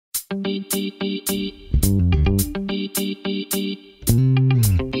نسيت،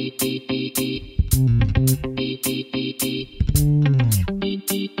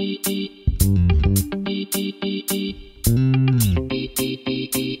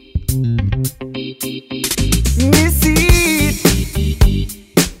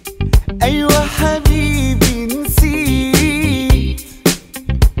 ايوه حبيبي نسيت،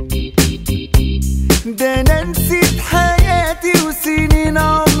 ده انا نسيت حياتي وسنين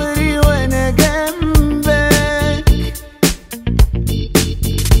عمري وانا جنبك،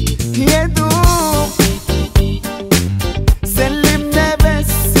 يادوب سلمنا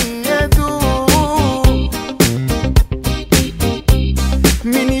بس يادوب،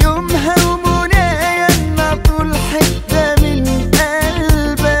 من يومها ومنايا طول حتة من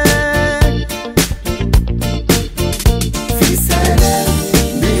قلبك، في سلام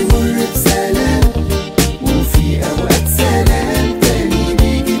بيمر بسلام، وفي اوقات سلام تاني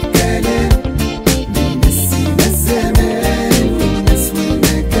بيجي بكلام، بينسينا الزمان والناس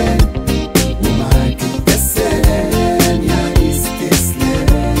والمكان، ومعاك انت السلام يعني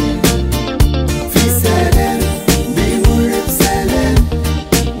استسلام، في سلام بيمر بسلام،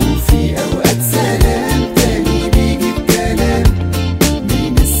 وفي اوقات سلام تاني بيجي بكلام،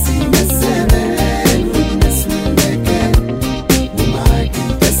 بينسينا الزمان والناس والمكان، ومعاك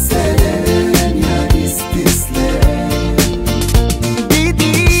انت السلام يعني استسلام.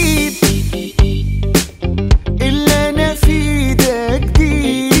 جديد اللي انا فيه ده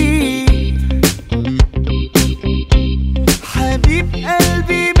جديد، حبيب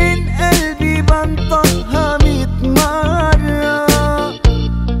قلبي من قلبي بنطقها 100 مرة،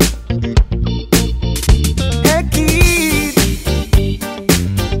 أكيد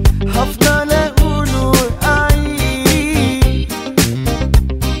هفضل أقول وأعيد،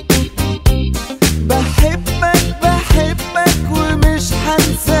 بحبك بحبك ومش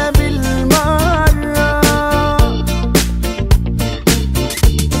هنسى بالمرة،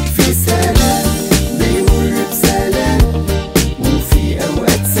 في سلام بيمر بسلام، وفي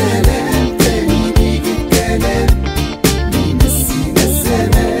أوقات سلام تاني بيجي بكلام، بينسينا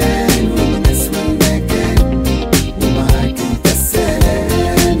الزمان والناس والمكان، ومعاك انت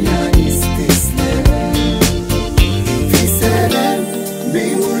السلام يعني استسلام، في سلام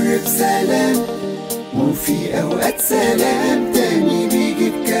بيمر بسلام، وفي أوقات سلام تاني بيجي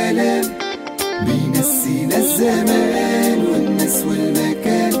بكلام، بينسينا الزمان